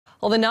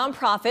Well, the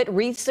nonprofit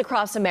Wreaths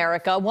Across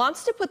America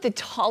wants to put the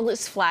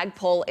tallest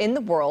flagpole in the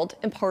world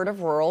in part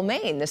of rural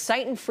Maine. The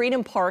site in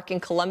Freedom Park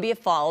in Columbia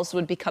Falls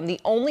would become the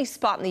only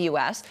spot in the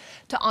U.S.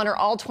 to honor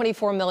all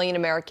 24 million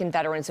American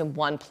veterans in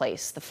one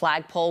place. The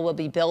flagpole will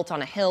be built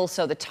on a hill,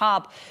 so the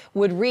top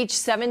would reach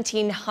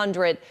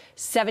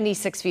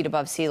 1,776 feet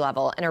above sea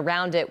level, and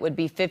around it would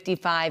be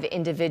 55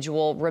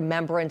 individual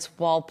remembrance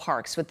wall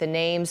parks with the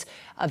names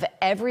of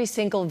every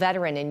single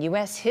veteran in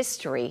U.S.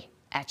 history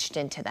etched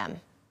into them.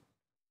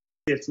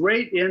 It's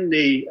right in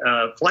the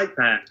flight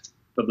path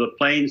of the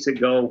planes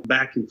that go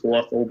back and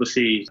forth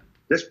overseas.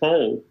 This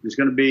pole is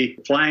going to be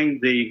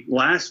flying the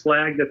last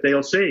flag that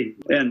they'll see.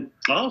 And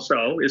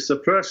also, it's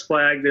the first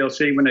flag they'll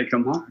see when they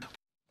come home.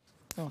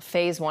 Well,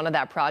 phase one of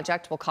that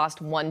project will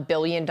cost $1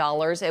 billion.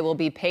 It will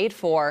be paid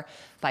for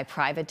by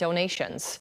private donations.